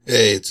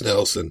Hey, it's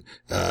Nelson.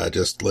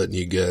 Just letting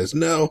you guys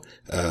know,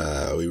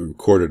 we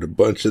recorded a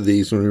bunch of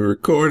these when we were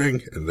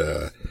recording and,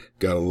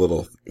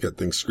 got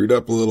things screwed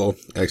up a little,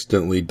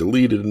 accidentally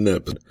deleted an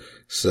episode.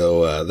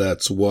 So,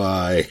 that's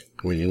why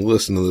when you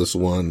listen to this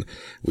one,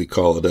 we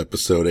call it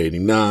episode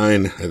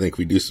 89. I think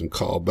we do some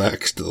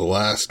callbacks to the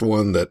last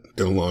one that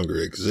no longer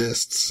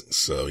exists.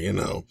 So,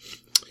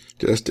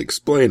 just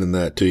explaining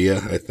that to you.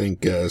 I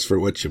think, as for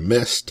what you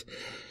missed,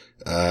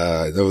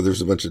 I know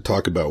there's a bunch of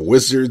talk about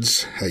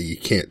wizards, how you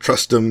can't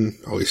trust them,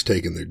 always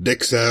taking their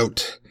dicks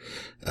out.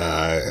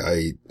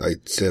 I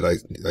said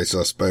I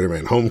saw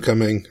Spider-Man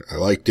Homecoming. I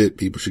liked it.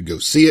 People should go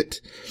see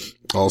it.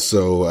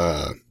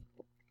 Also,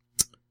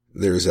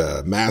 there's,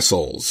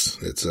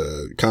 Massholes. It's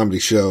a comedy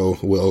show.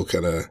 Will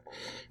kind of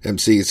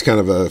MC. It's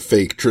kind of a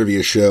fake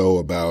trivia show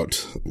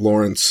about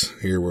Lawrence,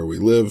 here where we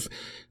live.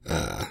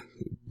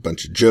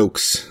 Bunch of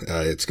jokes.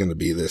 It's going to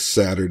be this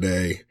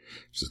Saturday.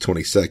 It's the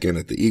 22nd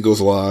at the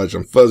Eagles Lodge.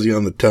 I'm fuzzy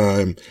on the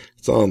time.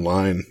 It's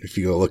online if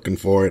you go looking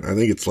for it. I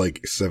think it's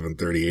like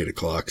 7:30, 8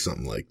 o'clock,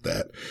 something like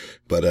that.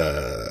 But,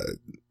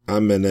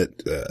 I'm in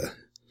it.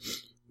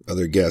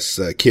 Other guests,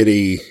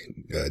 Kitty,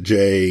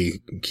 Jay,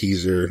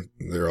 Keezer,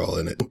 they're all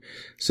in it.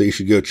 So you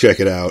should go check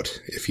it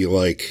out if you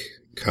like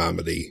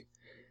comedy.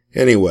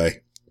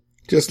 Anyway,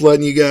 just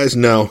letting you guys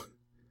know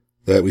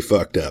that we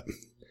fucked up.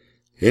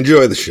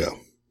 Enjoy the show.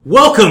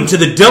 Welcome to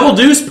the Double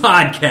Deuce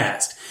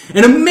Podcast,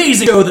 an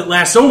amazing show that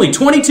lasts only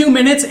 22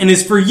 minutes and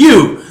is for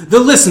you, the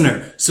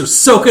listener, so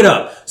soak it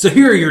up. So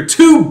here are your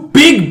two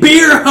big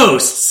beer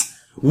hosts,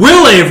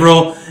 Will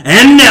Averill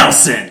and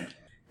Nelson.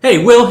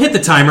 Hey, Will, hit the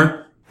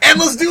timer. And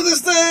let's do this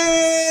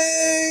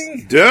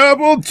thing!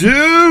 Double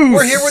Deuce!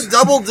 We're here with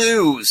Double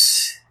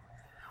Deuce.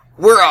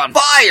 We're on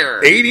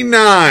fire!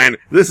 89!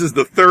 This is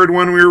the third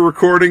one we were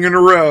recording in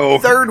a row.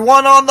 Third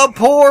one on the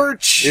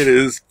porch! It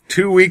is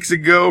 2 weeks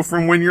ago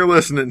from when you're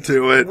listening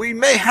to it. We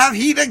may have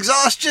heat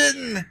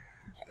exhaustion!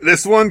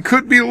 This one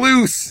could be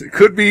loose. It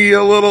could be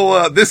a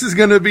little, this is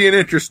gonna be an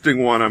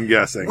interesting one, I'm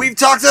guessing. We've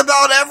talked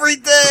about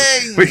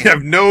everything! We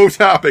have no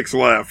topics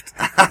left.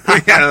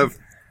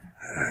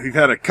 We've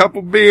had a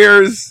couple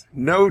beers,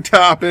 no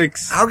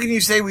topics. How can you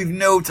say we've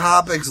no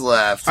topics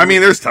left? I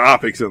mean, there's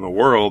topics in the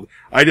world.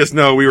 I just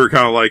know we were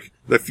kind of like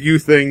the few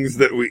things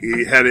that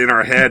we had in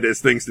our head as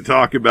things to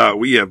talk about.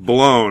 We have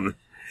blown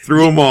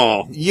through them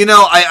all. You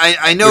know,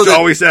 I know which that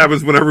always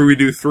happens whenever we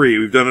do three.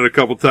 We've done it a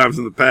couple times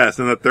in the past,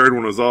 and that third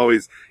one was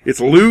always,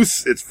 it's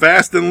loose, it's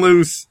fast and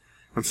loose.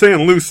 I'm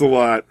saying loose a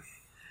lot.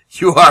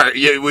 you are.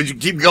 Would you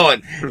keep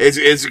going?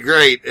 It's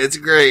great. It's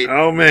great.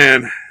 Oh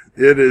man.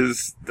 It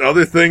is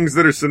other things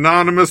that are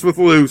synonymous with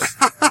loose.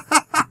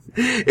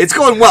 It's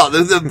going well.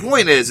 The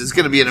point is, it's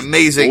going to be an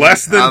amazing,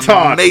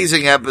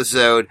 amazing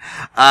episode.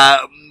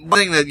 One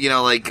thing that,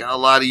 like a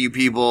lot of you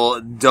people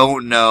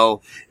don't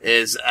know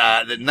is,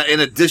 that in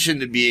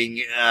addition to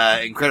being,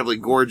 incredibly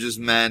gorgeous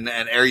men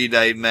and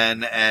erudite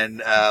men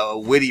and,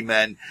 witty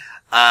men,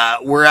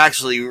 we're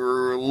actually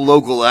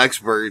local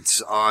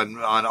experts on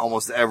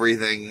almost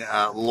everything,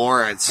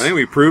 Lawrence. I think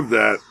we proved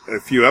that a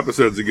few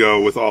episodes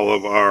ago with all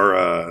of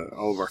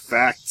our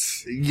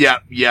facts.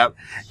 Yep.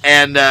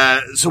 And,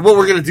 so what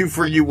we're gonna do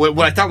for you, what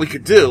I thought we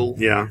could do.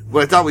 Yeah.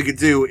 What I thought we could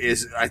do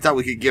is, I thought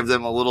we could give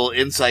them a little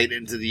insight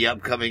into the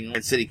upcoming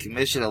City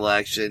Commission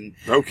election.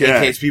 Okay.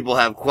 In case people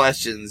have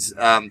questions.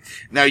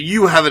 Now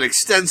you have an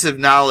extensive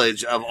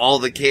knowledge of all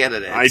the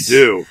candidates. I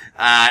do.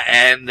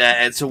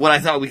 And so what I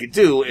thought we could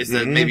do is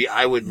that maybe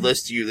I would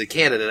list you the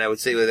candidate. I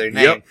would say their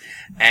name,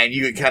 and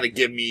you could kind of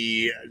give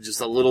me just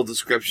a little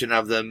description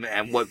of them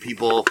and what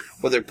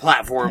their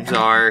platforms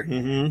are,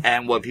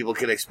 and what people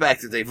can expect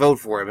if they vote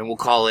for them. And we'll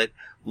call it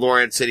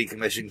Lawrence City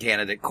Commission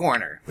Candidate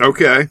Corner.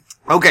 Okay.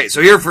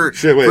 So here for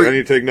I need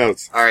to take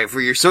notes. All right,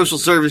 for your social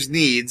service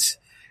needs,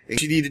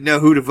 if you need to know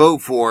who to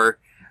vote for,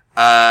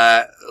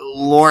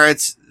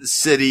 Lawrence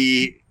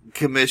City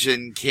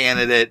Commission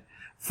Candidate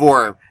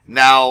Forum.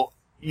 Now,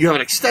 you have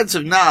an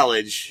extensive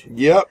knowledge.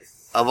 Yep.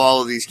 Of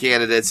all of these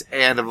candidates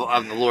and of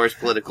the Lawrence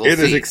political It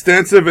scene. is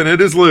extensive and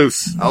it is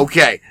loose.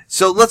 Okay,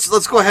 so let's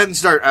go ahead and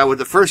start with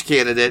the first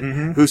candidate,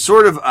 who's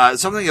sort of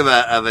something of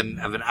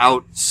an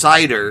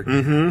outsider.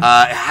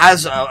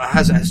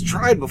 Has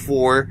tried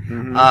before,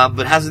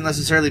 but hasn't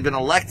necessarily been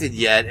elected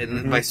yet.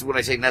 And when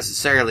I say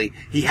necessarily,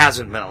 he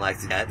hasn't been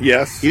elected yet.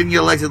 Yes, he didn't get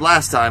elected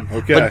last time.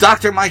 Okay, but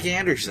Dr. Mike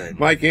Anderson.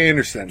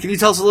 Can you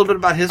tell us a little bit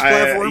about his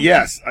platform?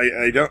 Yes,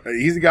 I don't.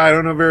 He's a guy I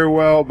don't know very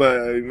well, but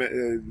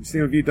I've seen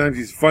him a few times.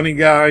 He's a funny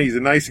guy. He's a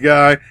nice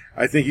guy.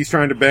 I think he's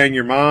trying to bang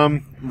your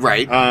mom.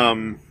 Right.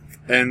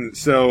 And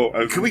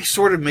so... can we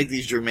sort of make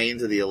these germane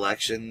to the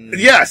election?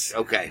 Yes.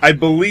 Okay. I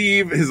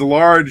believe his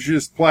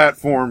largest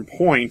platform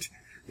point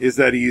is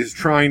that he is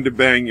trying to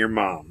bang your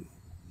mom.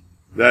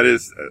 That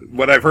is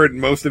what I've heard in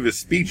most of his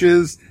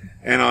speeches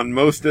and on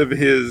most of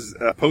his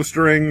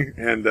postering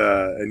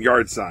and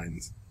yard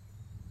signs.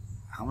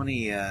 How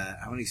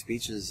many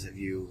speeches have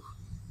you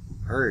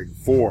heard?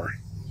 4.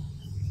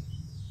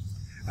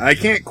 I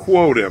can't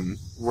quote him.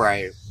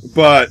 Right.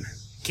 But...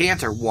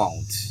 Can't or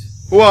won't?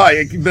 Well,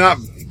 not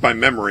by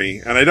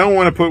memory, and I don't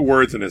want to put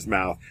words in his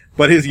mouth,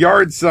 but his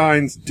yard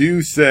signs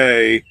do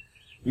say,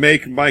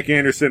 "Make Mike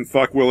Anderson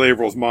fuck Will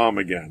Avrill's mom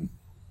again."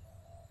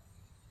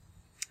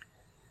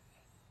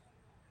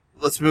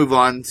 Let's move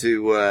on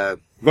to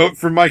vote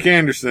for Mike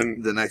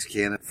Anderson, the next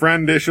candidate,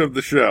 friendish of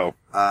the show.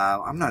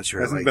 I'm not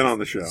sure. Hasn't been on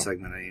the show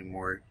segment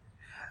anymore.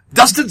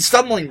 Dustin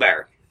Stumbling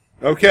Bear.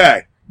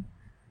 Okay.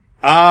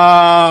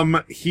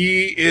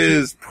 He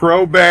is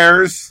pro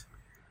Bears.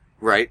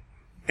 Right.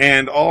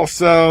 And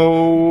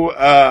also,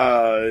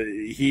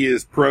 he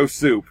is pro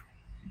Soup.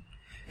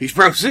 He's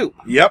pro Soup.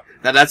 Yep.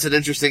 Now that's an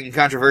interesting and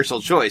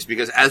controversial choice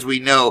because, as we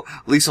know,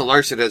 Lisa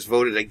Larson has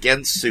voted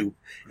against Soup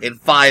in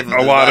 5 of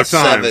the last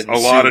 7 A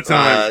lot of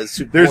times.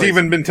 There's points.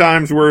 even been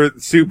times where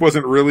Soup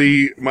wasn't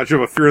really much of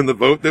a fear in the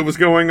vote that was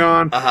going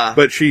on,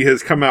 but she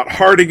has come out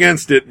hard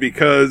against it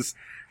because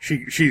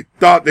she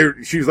thought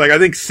she's like, I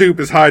think Soup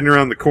is hiding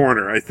around the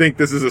corner. I think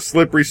this is a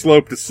slippery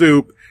slope to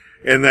Soup,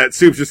 and that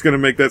Soup's just going to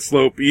make that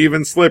slope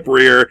even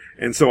slipperier,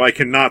 and so I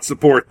cannot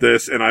support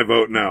this, and I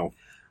vote no.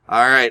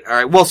 All right.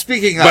 Well,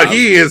 speaking of, but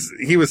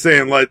he was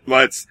saying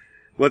let's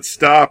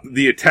stop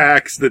the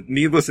attacks, the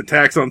needless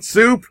attacks on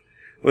Soup.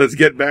 Let's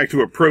get back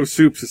to a pro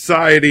Soup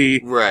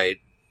society. Right.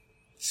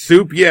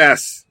 Soup,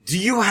 yes. Do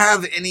you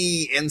have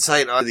any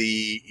insight on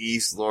the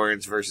East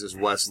Lawrence versus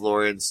West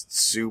Lawrence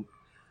Soup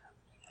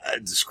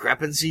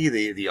discrepancy?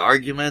 The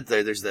argument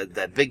there's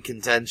that big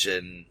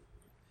contention.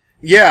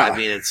 Yeah. I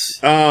mean,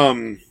 it's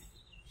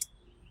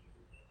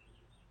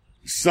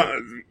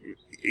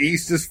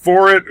East is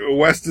for it,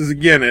 West is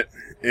against it,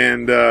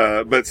 and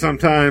but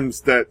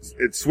sometimes that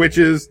it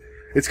switches.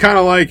 It's kind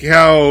of like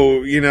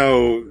how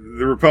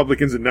the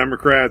Republicans and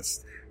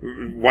Democrats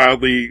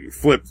wildly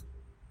flipped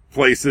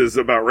places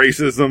about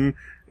racism.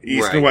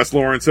 East and West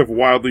Lawrence have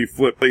wildly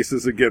flipped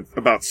places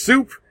about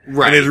Soup.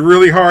 Right. And it's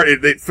really hard.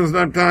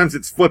 Sometimes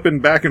it's flipping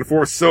back and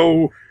forth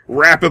so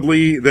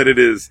rapidly that it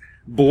is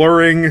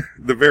blurring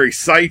the very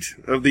sight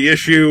of the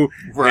issue.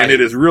 Right. And it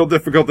is real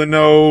difficult to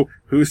know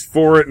who's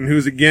for it and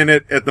who's against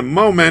it at the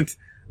moment.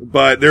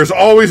 But there's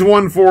always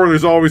one for,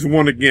 there's always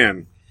one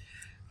again.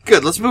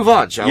 Good. Let's move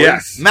on, shall we?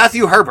 Yes.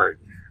 Matthew Herbert.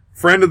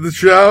 Friend of the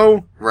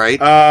show. Right.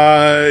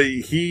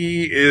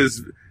 He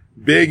is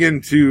big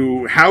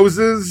into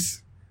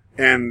houses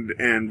and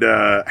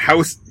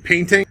house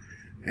painting.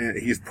 And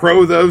he's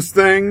pro those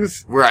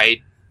things.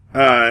 Right.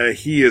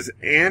 He is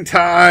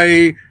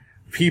anti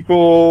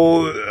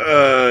people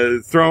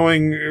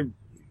throwing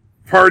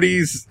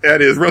parties at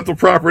his rental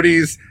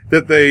properties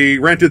that they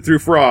rented through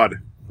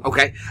fraud.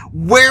 Okay.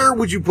 Where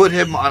would you put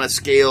him on a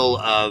scale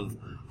of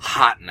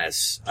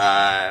hotness?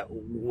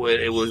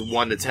 It was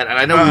 1 to 10. And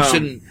I know we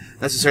shouldn't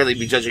necessarily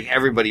be judging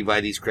everybody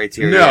by these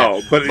criteria.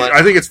 No, but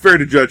I think it's fair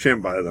to judge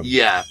him by them.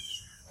 Yeah.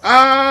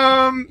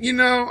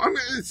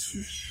 It's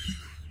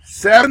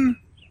 7.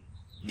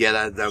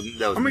 Yeah, that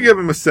was. I'm gonna give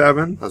him a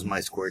 7. That was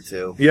my score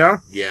too. Yeah.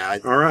 Yeah.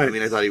 All right. I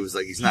mean, I thought he was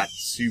he's not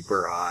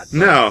super hot.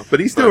 No, but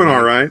he's doing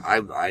all right.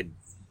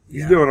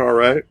 He's doing all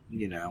right.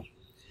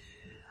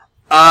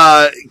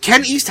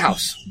 Ken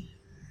Easthouse.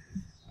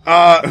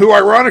 Who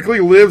ironically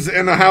lives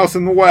in a house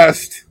in the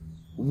West.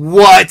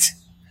 What?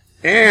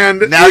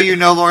 And now you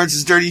know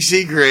Lawrence's dirty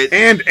secret.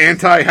 And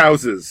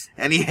anti-houses.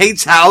 And he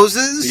hates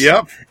houses?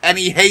 Yep. And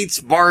he hates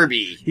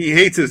Barbie. He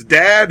hates his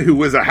dad, who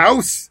was a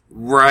house.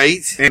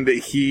 Right. And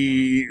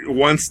he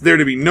wants there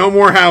to be no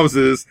more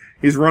houses.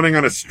 He's running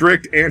on a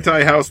strict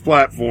anti-house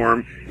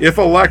platform. If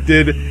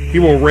elected, he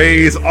will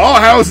raise all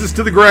houses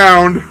to the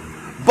ground.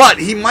 But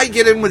he might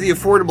get in with the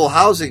affordable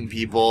housing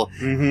people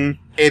in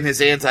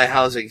his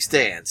anti-housing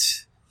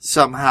stance.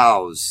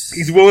 Somehow.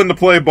 He's willing to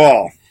play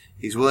ball.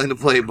 He's willing to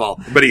play ball.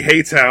 But he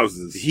hates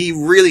houses. He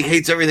really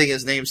hates everything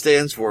his name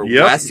stands for.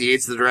 Yep. West. He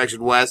hates the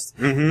direction West.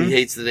 He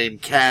hates the name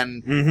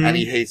Ken. And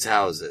he hates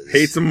houses.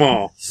 Hates them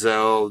all.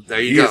 So, there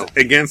you go.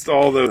 He's against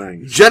all those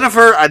things.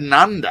 Jennifer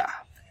Ananda.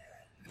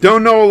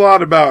 Don't know a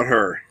lot about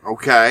her.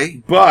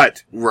 Okay.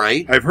 But.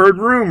 Right. I've heard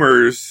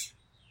rumors.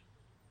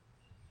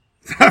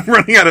 I'm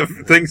running out of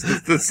things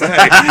to say.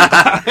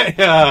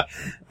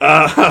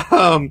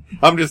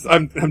 I'm just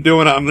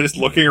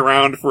looking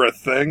around for a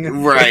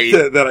thing. Right.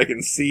 that I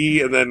can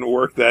see and then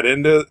work that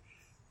into,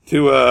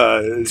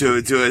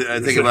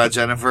 think about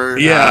Jennifer.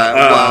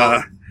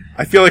 Yeah.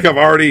 I feel like I've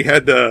already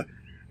had to,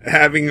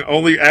 having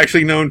only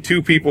actually known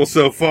 2 people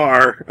so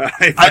far.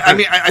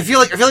 I feel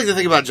like the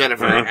thing about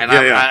Jennifer,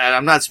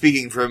 I'm not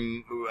speaking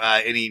from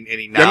any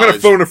knowledge. I'm going to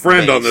phone a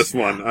friend on this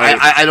one.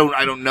 I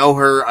don't know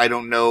her. I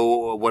don't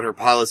know what her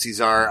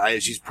policies are.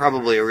 She's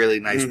probably a really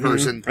nice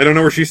person. I don't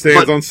know where she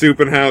stands on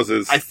soup and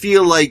houses. I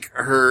feel like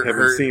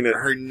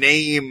her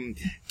name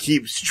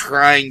keeps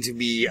trying to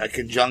be a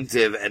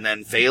conjunctive and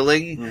then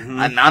failing.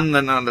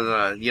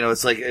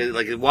 It's like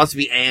it wants to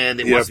be and,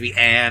 it wants to be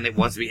and, it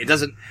wants to be, it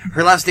doesn't,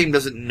 her last name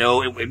doesn't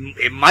know,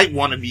 it might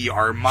want to be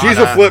Armada. She's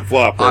a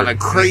flip-flopper. On a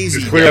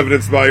crazy It's clear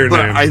evidence by your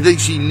name. I think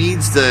she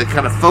needs to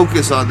kind of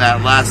focus on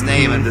that last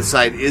name and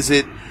decide, is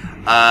it,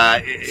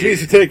 she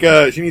needs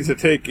to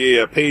take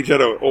a page out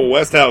of old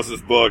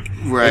Westhouse's book,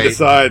 right, and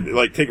decide,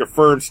 take a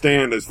firm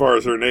stand as far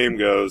as her name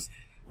goes.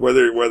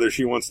 whether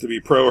she wants to be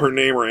pro her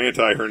name or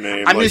anti her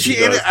name. I mean, if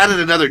she added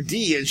another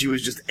D and she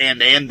was just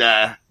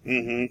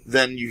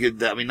then you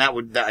could. I mean,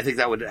 I think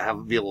that would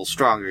be a little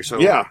stronger. So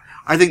yeah.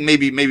 I think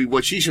maybe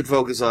what she should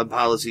focus on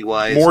policy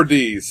wise more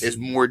D's is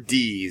more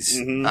D's.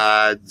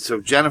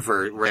 So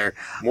Jennifer, where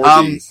more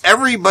D's.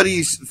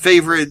 Everybody's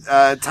favorite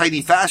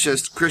tiny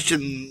fascist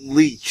Christian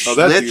Leach. Oh,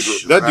 that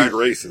dude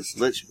racist.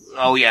 Lich.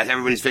 Oh yeah,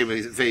 everybody's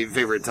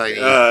favorite tiny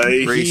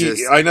racist.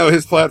 I know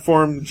his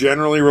platform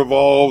generally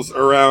revolves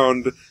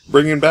around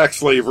bringing back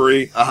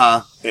slavery.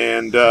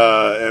 And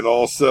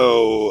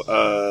also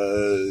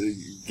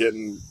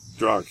getting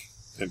drunk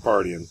and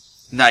partying.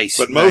 Nice,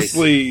 but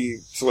mostly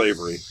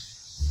slavery.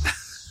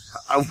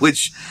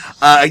 Which,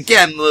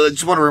 again, I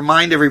just want to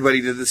remind everybody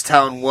that this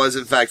town was,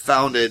 in fact,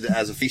 founded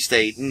as a free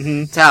state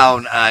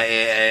town,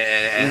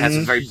 and had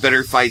some very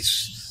bitter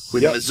fights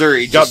with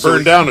Missouri. Got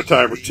burned down a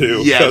time or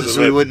two. Yeah, just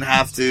so we wouldn't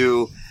have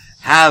to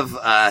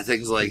have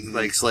things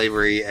like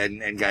slavery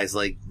and guys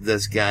like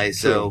this guy.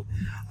 So,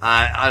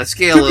 on a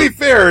scale to be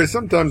fair,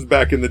 sometimes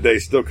back in the day,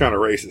 still kind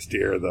of racist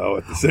here, though.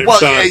 At the same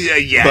time,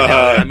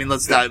 I mean,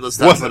 let's not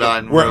put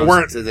on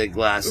rose to the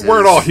glasses.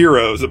 Weren't all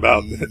heroes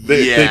about it.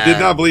 They did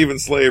not believe in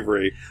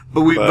slavery,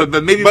 but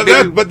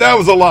that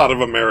was a lot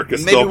of America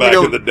still back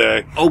in the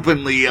day.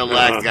 Openly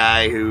elect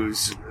guy who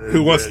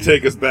wants to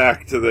take us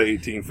back to the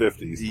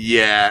 1850s.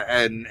 Yeah,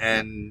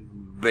 and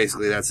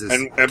basically that's his.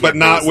 But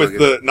not with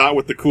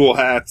the cool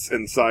hats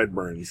and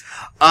sideburns.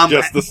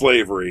 Just the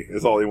slavery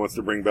is all he wants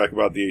to bring back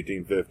about the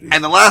 1850s.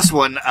 And the last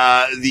one,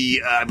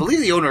 I believe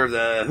the owner of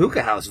the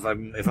hookah house,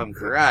 if I'm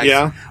correct.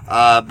 Yeah.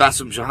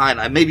 Bassem Shahin.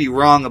 I may be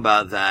wrong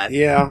about that.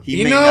 Yeah.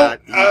 He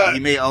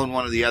may own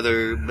one of the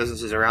the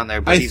businesses around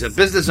there, but he's a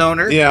business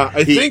owner. Yeah.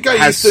 I think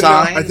I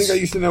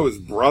used to know his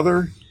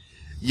brother.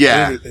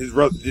 Yeah. His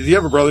brother. Did he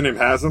have a brother named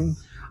Hasm?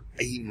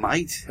 He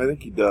might. I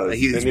think he does.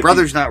 His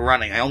brother's not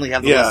running. I only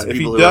have the list of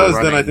people who are running. If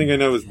he does, then I think I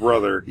know his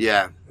brother.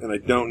 Yeah. And I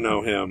don't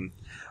know him.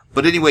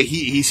 But anyway,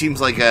 he seems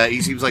like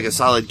a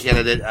solid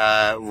candidate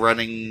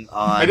running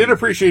on. I did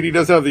appreciate he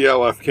does have the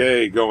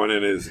LFK going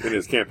in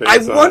his campaign. I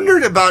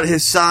wondered about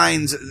his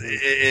signs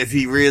if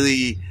he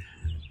really.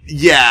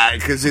 Yeah,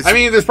 because it's. I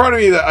mean, there's part of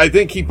me that I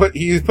think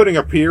he's putting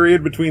a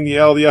period between the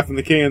L, the F, and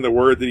the K, and the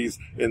word that he's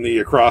in the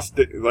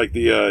acrostic, like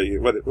the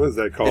what is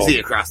that called? It's the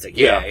acrostic.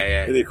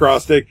 Yeah. The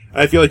acrostic.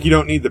 I feel like you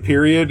don't need the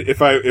period.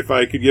 If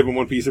I could give him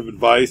one piece of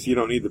advice, you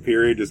don't need the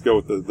period. Just go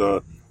with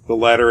the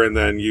letter, and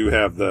then you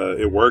have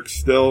it works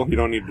still. You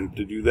don't need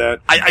to do that.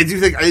 I do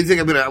think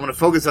I'm gonna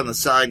focus on the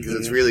sign because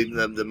it's really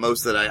the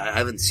most that I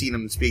haven't seen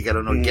him speak. I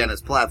don't know again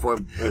his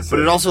platform, but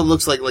it also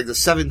looks like the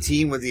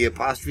 17 with the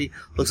apostrophe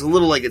looks a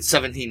little like it's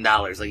 $17.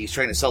 Like he's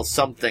trying to sell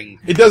something.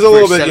 It does a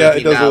little bit. Yeah,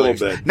 it does a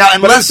little bit. Now,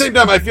 but at the same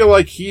time, I feel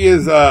like he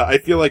is. I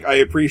feel like I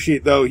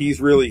appreciate though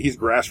he's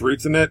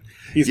grassroots in it.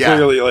 He's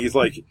clearly he's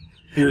like.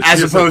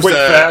 As opposed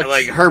to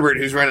like Herbert,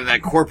 who's running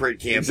that corporate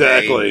campaign.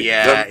 Exactly.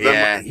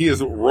 Yeah. He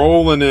is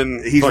rolling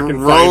in. He's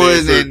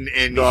rolling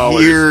in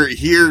dollars.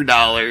 here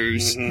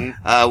dollars,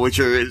 which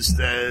are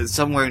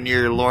somewhere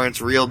near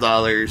Lawrence real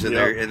dollars in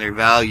their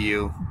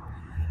value.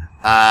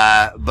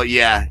 But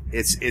yeah,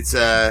 it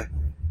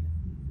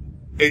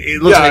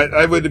looks like.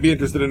 I would be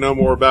interested to know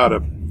more about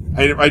him.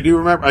 I do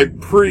remember. I'm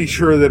pretty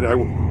sure that I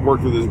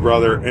worked with his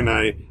brother,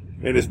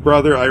 and his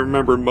brother, I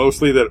remember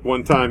mostly that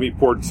one time he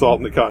poured salt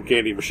in the cotton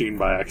candy machine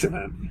by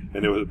accident,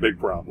 and it was a big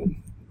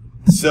problem.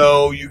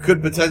 So you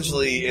could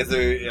potentially, if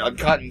they're on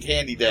Cotton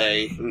Candy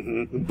Day...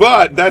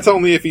 But that's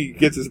only if he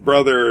gets his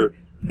brother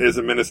as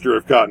a minister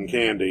of cotton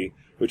candy,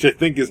 which I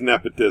think is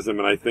nepotism,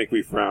 and I think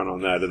we frown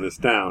on that in this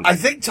town. I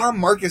think Tom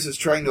Marcus is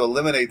trying to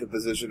eliminate the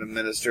position of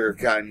Minister of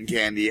Cotton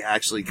Candy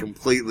actually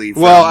completely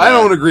from I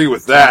don't agree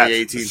with that.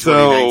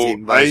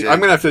 2018-2019 budget. I'm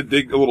going to have to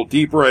dig a little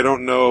deeper. I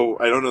don't know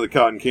the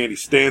cotton candy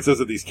stances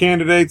of these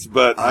candidates,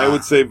 but I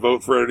would say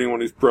vote for anyone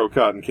who's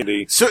pro-cotton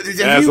candy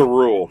as a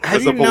rule,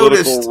 as a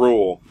political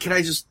rule. Can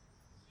I just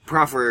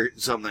proffer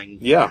something?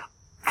 Yeah.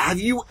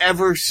 Have you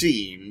ever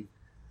seen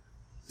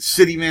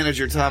City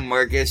Manager Tom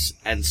Marcus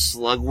and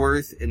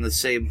Slugworth in the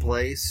same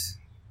place?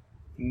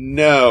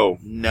 No.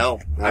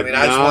 I mean,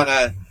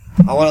 I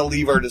want to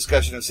leave our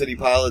discussion of city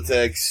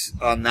politics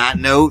on that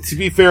note. To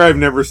be fair, I've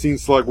never seen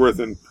Slugworth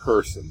in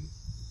person.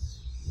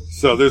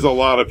 So there's a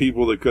lot of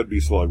people that could be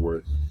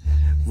Slugworth.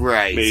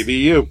 Right. Maybe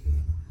you.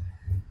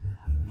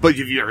 But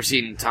have you ever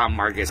seen Tom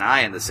Marcus and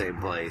I in the same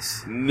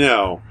place?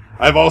 No.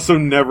 I've also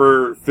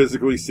never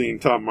physically seen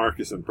Tom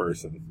Marcus in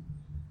person.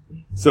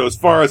 So as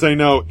far as I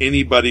know,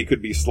 anybody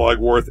could be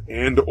Slugworth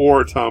and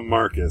or Tom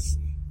Marcus.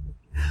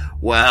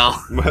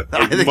 Well,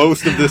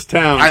 most of this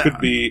town could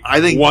be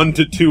one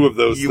to two of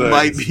those things. You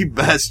might be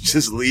best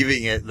just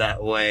leaving it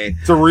that way.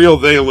 It's a real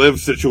they live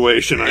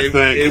situation, I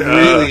think. It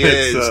really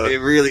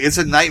is. It's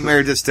a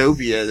nightmare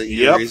dystopia that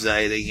you're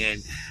residing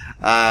in.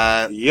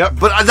 Yep.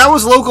 But that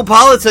was local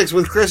politics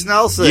with Chris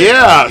Nelson.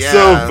 Yeah.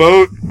 So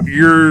vote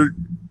your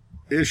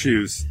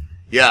issues.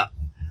 Yeah.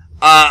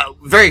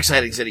 Very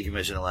exciting city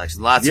commission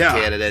election. Lots of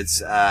candidates.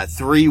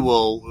 7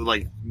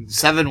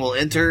 will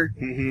enter.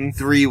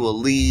 3 will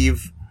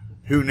leave.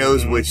 Who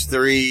knows which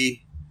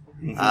 3?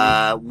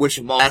 Wish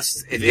them all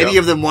best. If any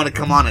of them want to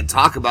come on and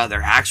talk about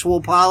their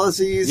actual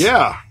policies,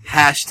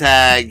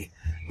 hashtag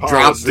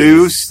Drop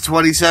Deuce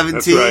 2017.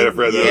 That's right, I've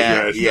read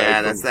that.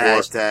 Yeah, that's the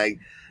hashtag.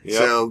 Yep.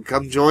 So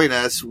come join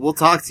us. We'll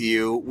talk to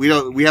you. We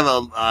have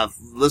a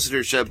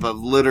listenership of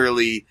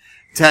literally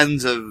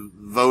tens of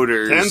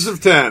voters. Tens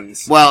of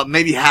tens. Well,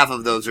 maybe half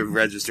of those are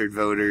registered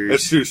voters.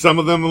 That's true. Some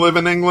of them live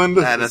in England.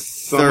 And a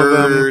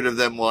third of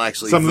them will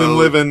actually vote. Some of them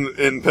live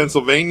in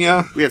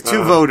Pennsylvania. We have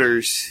 2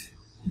 voters.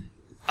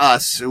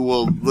 Us, who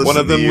will listen to you. One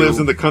of them lives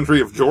in the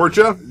country of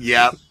Georgia.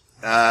 Yep.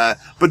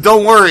 But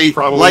don't worry,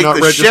 Probably like not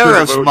the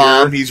sheriff's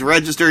mom, here. he's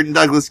registered in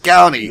Douglas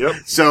County. Yep.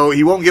 So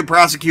he won't get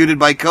prosecuted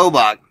by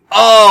Kobach.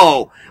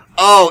 Oh,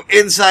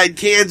 inside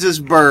Kansas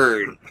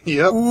bird.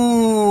 Yep.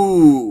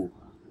 Ooh.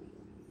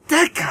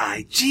 That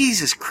guy,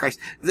 Jesus Christ.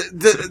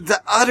 The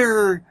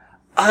utter.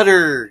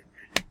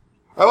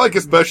 I like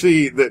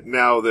especially that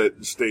now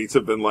that states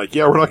have been like,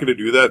 yeah, we're not going to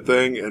do that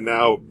thing, and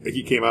now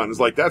he came out and was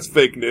like, that's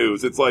fake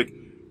news. It's like,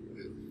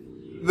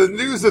 the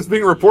news that's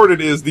being reported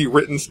is the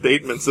written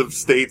statements of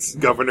states,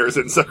 governors,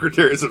 and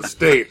secretaries of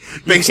state.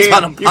 Based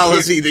on a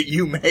policy that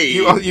you made.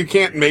 You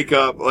can't make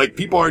up, like,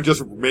 people aren't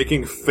just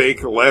making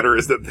fake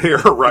letters that they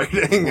are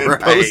writing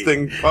and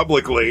posting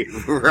publicly.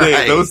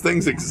 Those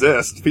things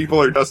exist. People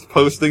are just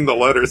posting the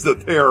letters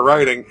that they are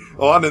writing,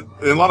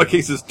 in a lot of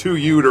cases to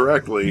you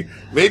directly.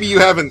 Maybe you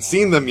haven't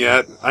seen them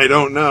yet. I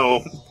don't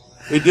know.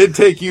 It did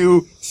take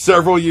you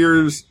several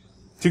years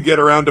to get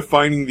around to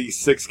finding the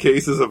 6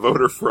 cases of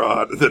voter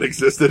fraud that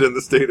existed in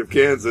the state of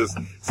Kansas.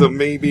 So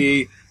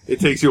maybe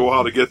it takes you a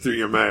while to get through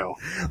your mail.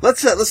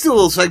 Let's do a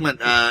little segment,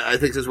 I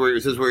think since it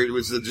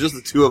was just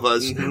the 2 of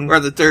us. Mm-hmm. We're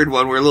on the 3rd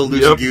one. We're a little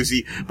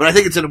loosey-goosey. But I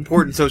think it's an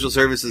important social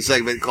services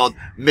segment called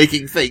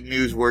Making Fake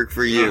News Work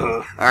for You.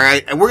 All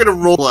right? And we're going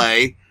to role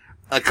play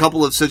a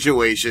couple of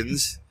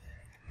situations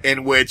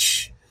in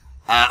which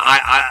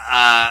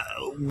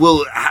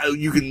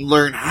you can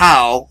learn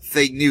how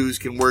fake news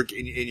can work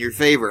in your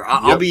favor.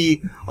 I'll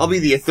be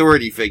the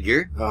authority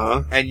figure,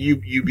 and you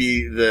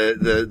be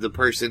the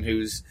person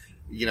who's,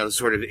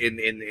 sort of in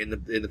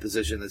the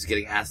position that's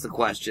getting asked the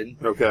question.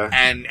 Okay.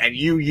 And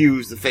you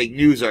use the fake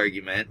news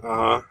argument.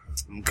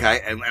 Okay.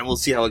 And we'll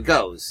see how it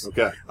goes.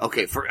 Okay.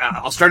 Okay.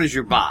 I'll start as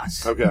your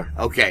boss. Okay.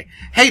 Okay.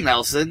 Hey,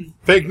 Nelson.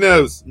 Fake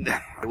news.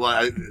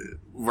 Well,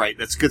 right,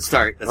 that's a good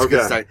start. That's a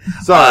good start.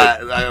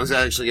 Sorry. I was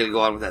actually going to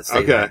go on with that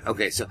statement.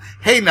 Okay, so,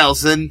 hey,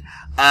 Nelson,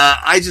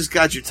 I just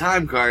got your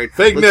time card.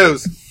 Fake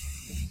news.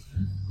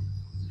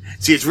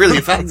 See, it's really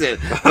effective.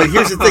 But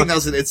here's the thing,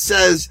 Nelson. It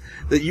says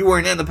that you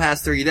weren't in the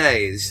past 3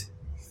 days.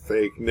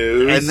 Fake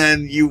news. And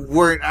then you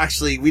weren't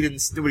actually,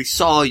 nobody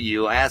saw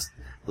you. I asked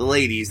the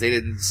ladies, they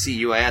didn't see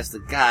you. I asked the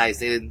guys,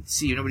 they didn't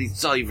see you. Nobody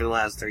saw you for the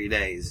last 3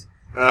 days.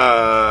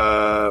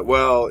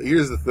 Well,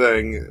 here's the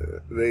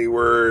thing. They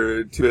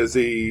were too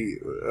busy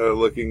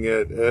looking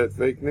at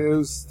fake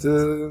news,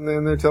 and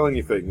then they're telling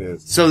you fake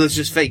news. So that's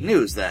just fake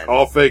news, then?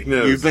 All fake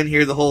news. You've been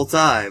here the whole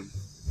time.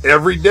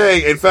 Every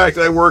day. In fact,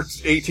 I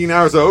worked 18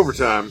 hours of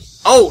overtime.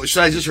 Oh,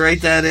 should I just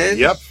write that in?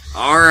 Yep.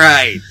 All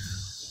right.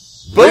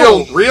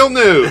 Real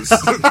news.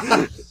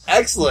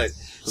 Excellent.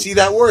 See,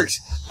 that works.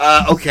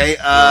 Okay.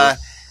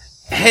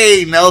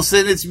 Hey,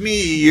 Nelson, it's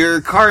me,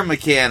 your car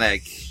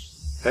mechanic.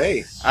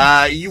 Hey.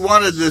 You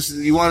wanted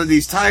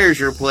these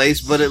tires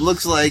replaced, but it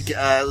looks like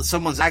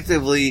someone's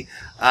actively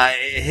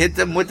hit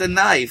them with a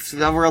knife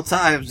several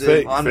times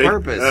on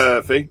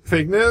purpose.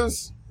 Fake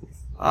news?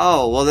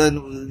 Oh, well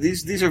then,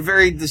 these are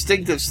very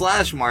distinctive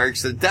slash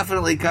marks that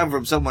definitely come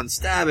from someone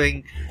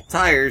stabbing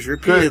tires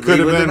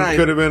repeatedly with a knife.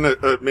 Could have been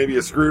maybe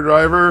a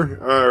screwdriver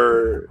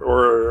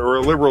or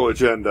a liberal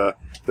agenda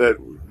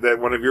that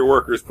one of your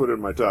workers put in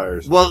my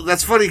tires. Well,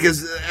 that's funny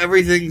because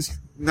everything's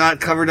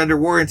not covered under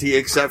warranty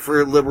except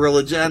for liberal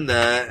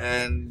agenda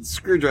and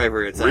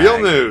screwdriver attack. Real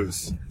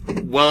news.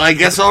 Well, I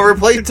guess I'll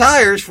replace your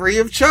tires free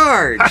of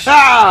charge.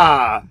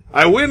 Ha!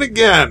 I win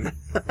again.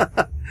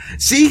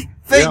 See?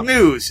 Fake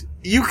news.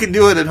 You can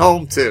do it at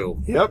home,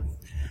 too. Yep.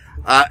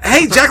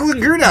 Hey, Jacqueline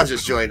Grunow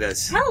just joined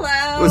us.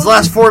 Hello. It was the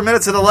last 4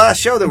 minutes of the last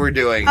show that we're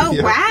doing. Oh,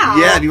 wow.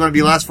 Yeah, do you want to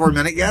be last 4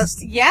 minute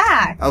guest?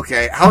 Yeah.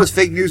 Okay. How has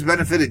fake news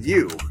benefited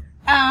you?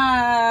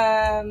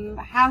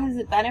 How has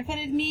it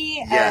benefited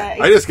me? Yeah.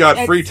 I just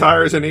got free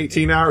tires and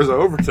 18 hours of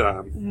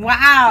overtime.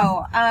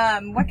 Wow.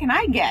 What can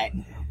I get?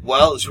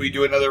 Well, should we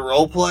do another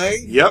role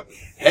play? Yep.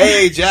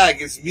 Hey,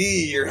 Jack, it's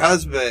me, your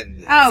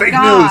husband. Oh, fake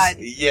God.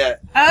 news. Yeah.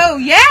 Oh,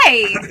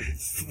 yay.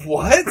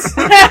 What?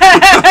 We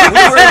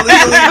were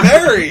legally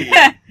married.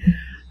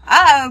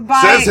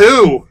 Says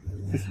who?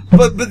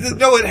 But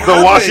no, it happened.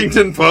 The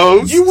Washington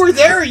Post? You were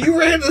there. You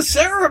were in the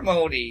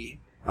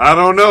ceremony. I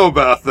don't know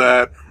about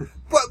that.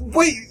 But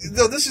wait,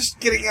 no, this is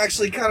getting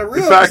actually kind of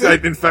real.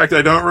 In fact,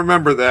 I don't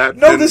remember that.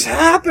 No, this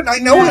happened. I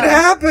know it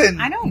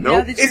happened. I don't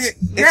Nope. know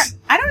that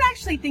I don't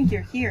actually think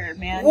you're here,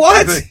 man.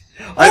 What?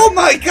 Oh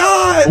my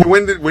God!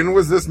 When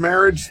was this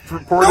marriage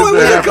reported? No, it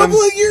was to a happen?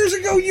 couple of years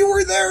ago. You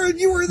were there, and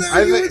you were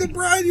there. You were the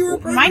bride. You were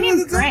pregnant. My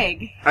name's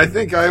Greg. I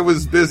think I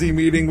was busy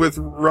meeting with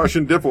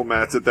Russian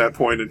diplomats at that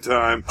point in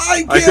time.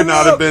 I could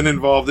not have been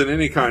involved in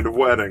any kind of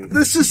wedding.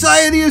 The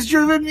society has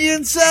driven me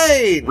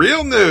insane.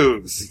 Real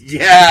news.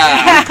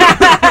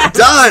 Yeah.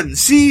 Done.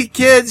 See,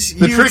 kids,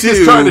 The you trick too.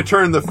 is trying to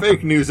turn the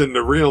fake news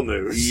into real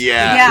news.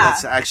 Yeah, Yeah.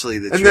 that's actually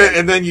the And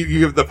trick. then you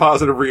give the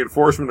positive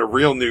reinforcement of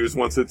real news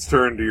once it's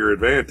turned to your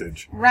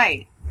advantage.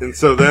 Right. And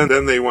so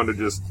then they want to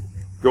just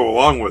go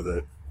along with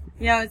it.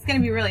 You know, it's going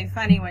to be really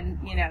funny when,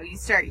 you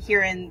start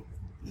hearing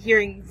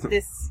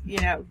this,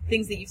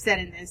 things that you've said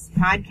in this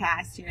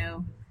podcast,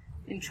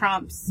 in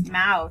Trump's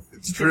mouth.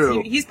 It's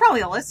true. He's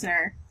probably a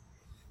listener.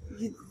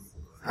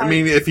 I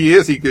mean, if he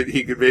is, he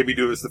could maybe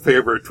do us the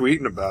favor of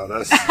tweeting about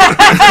us.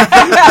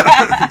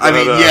 I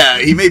mean, yeah,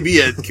 he may be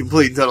a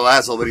complete and total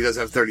asshole, but he does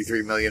have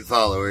 33 million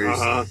followers.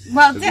 Uh-huh.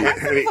 Well, some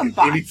of them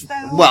bots,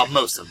 though. Well,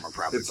 most of them are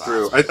probably It's bots.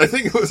 true. I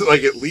think it was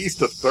like at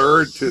least a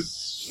third to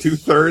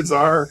 2/3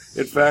 are,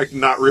 in fact,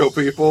 not real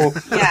people.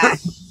 Yeah.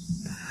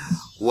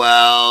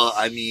 Well,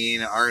 I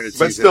mean, aren't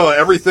But still,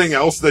 everything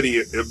else that he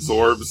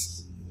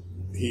absorbs,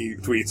 he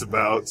tweets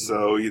about,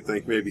 so you'd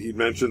think maybe he'd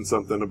mention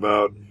something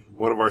about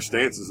one of our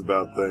stances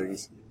about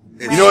things.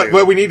 You know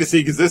what we need to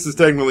see, because this is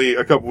technically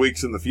a couple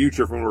weeks in the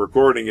future from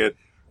recording it.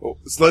 Well,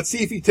 so let's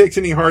see if he takes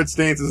any hard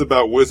stances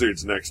about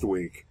wizards next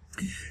week.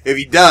 If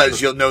he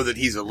does, you'll know that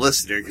he's a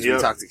listener, because Yep.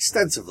 we talked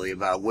extensively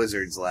about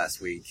wizards last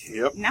week.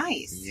 Yep.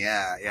 Nice.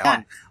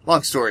 Yeah.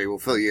 Long story. We'll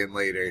fill you in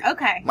later.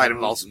 Okay. Might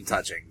involve some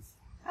touching.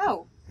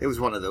 Oh. It was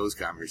one of those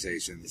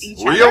conversations. Each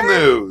Real other?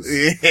 news.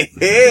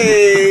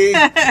 Hey!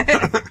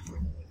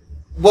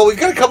 Well, we've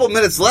got a couple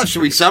minutes left.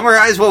 Should we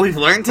summarize what we've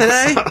learned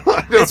today?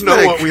 I don't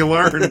know what we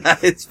learned.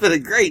 It's been a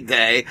great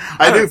day.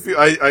 I do feel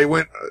I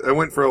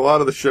went for a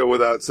lot of the show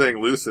without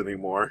saying loose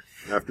anymore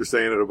after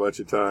saying it a bunch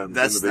of times.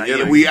 That's in the not,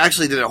 beginning. yeah, we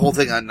actually did a whole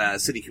thing on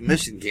city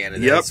commission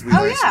candidates. Yep. We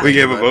learned yeah. some We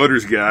gave a about-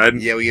 voter's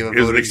guide. Yeah, we gave a It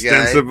was an voter's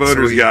extensive guide,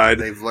 voter's so guide.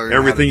 they've learned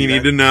Everything how you to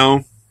need do to that.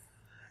 know.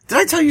 Did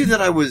I tell you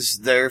that I was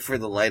there for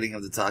the lighting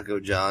of the Taco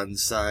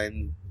John's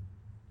sign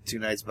 2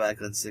 nights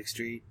back on 6th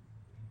Street?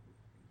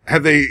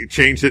 Have they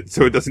changed it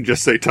so it doesn't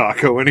just say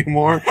taco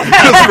anymore?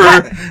 Because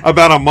for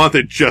about a month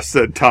it just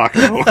said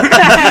taco.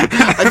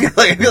 I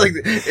feel like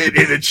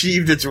it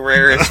achieved its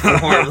rarest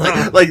form.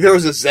 Like there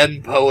was a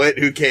Zen poet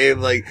who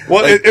came I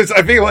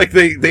feel like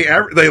they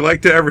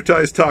like to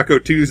advertise Taco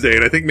Tuesday,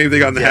 and I think maybe they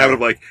got in the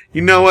habit of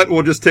you know what,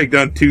 we'll just take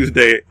down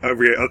Tuesday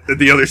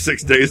the other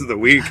 6 days of the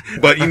week.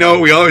 But you know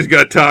what, we always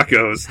got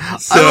tacos.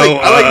 So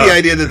I like the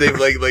idea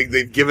that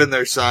they've given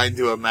their sign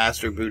to a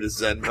master Buddhist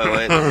Zen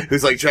poet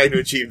who's trying to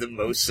achieve the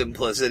most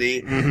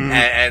simplicity,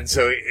 and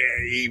so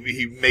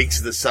he makes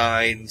the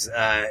signs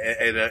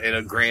in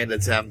a grand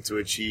attempt to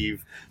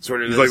achieve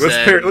sort of. He's like,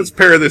 let's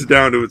pare this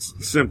down to its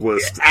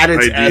simplest. At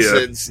its idea.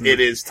 essence, it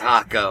is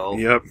taco.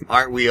 Yep.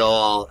 Aren't we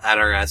all at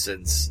our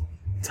essence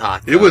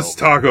taco? It was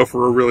taco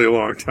for a really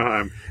long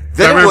time.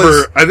 Then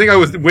I think I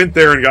went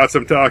there and got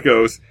some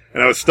tacos,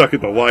 and I was stuck at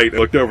the light. I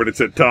looked over and it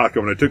said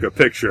taco, and I took a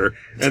picture,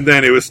 and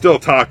then it was still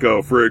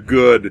taco for a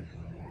good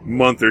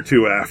month or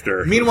two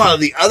after. Meanwhile,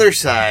 the other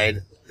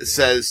side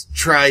says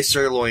try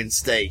sirloin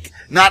steak.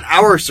 Not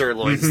our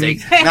sirloin steak.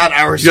 Not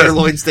our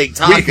sirloin steak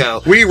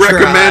taco. We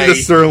recommend a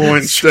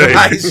sirloin steak.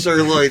 Try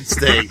sirloin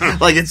steak. At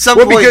some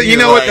Well, point, because you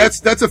know what? like,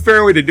 That's a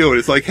fair way to do it.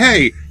 It's like,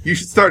 hey, you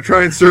should start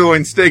trying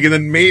sirloin steak, and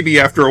then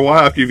maybe after a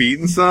while, after you've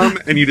eaten some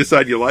and you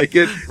decide you like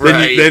it,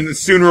 Right. then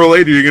sooner or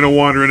later you're going to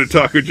wander into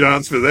Taco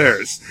John's for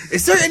theirs.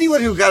 Is there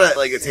anyone who got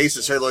a taste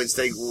of sirloin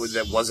steak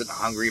that wasn't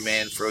Hungry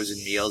Man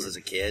frozen meals as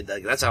a kid?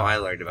 That's how I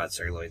learned about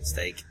sirloin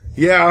steak.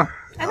 Yeah.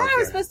 I thought it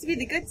was supposed to be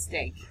the good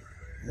steak.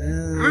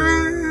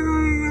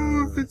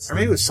 Or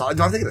maybe it was no, I'm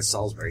thinking of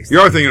Salisbury steak.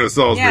 You are thinking of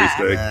Salisbury Yeah.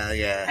 steak.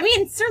 Yeah. I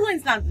mean,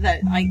 sirloin's not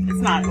it's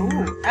not,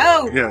 ooh.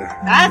 Oh.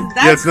 Yeah.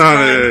 That's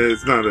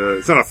It's not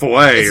a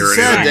fillet It's or a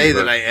sad anything. day but-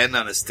 that I end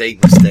on a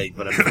steak mistake,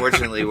 but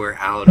unfortunately we're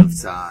out of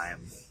time.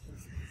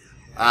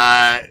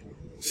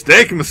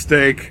 Steak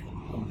mistake.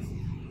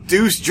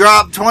 Deuce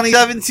Drop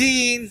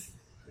 2017.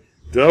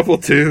 Double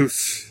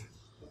deuce.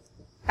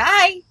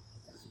 Bye.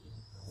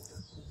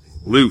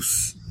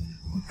 Loose.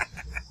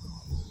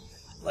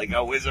 Like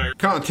a wizard.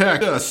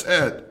 Contact us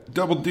at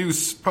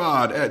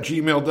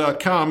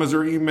doubledeucepod@gmail.com as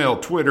our email,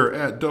 Twitter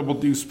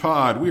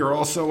 @doubledeucepod. We are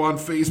also on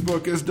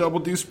Facebook as Double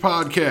Deuce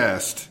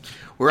Podcast.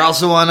 We're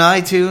also on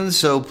iTunes,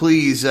 so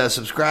please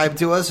subscribe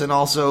to us and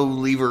also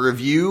leave a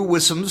review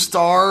with some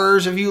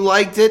stars if you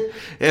liked it.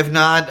 If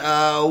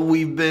not,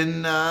 we've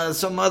been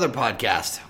some other podcast.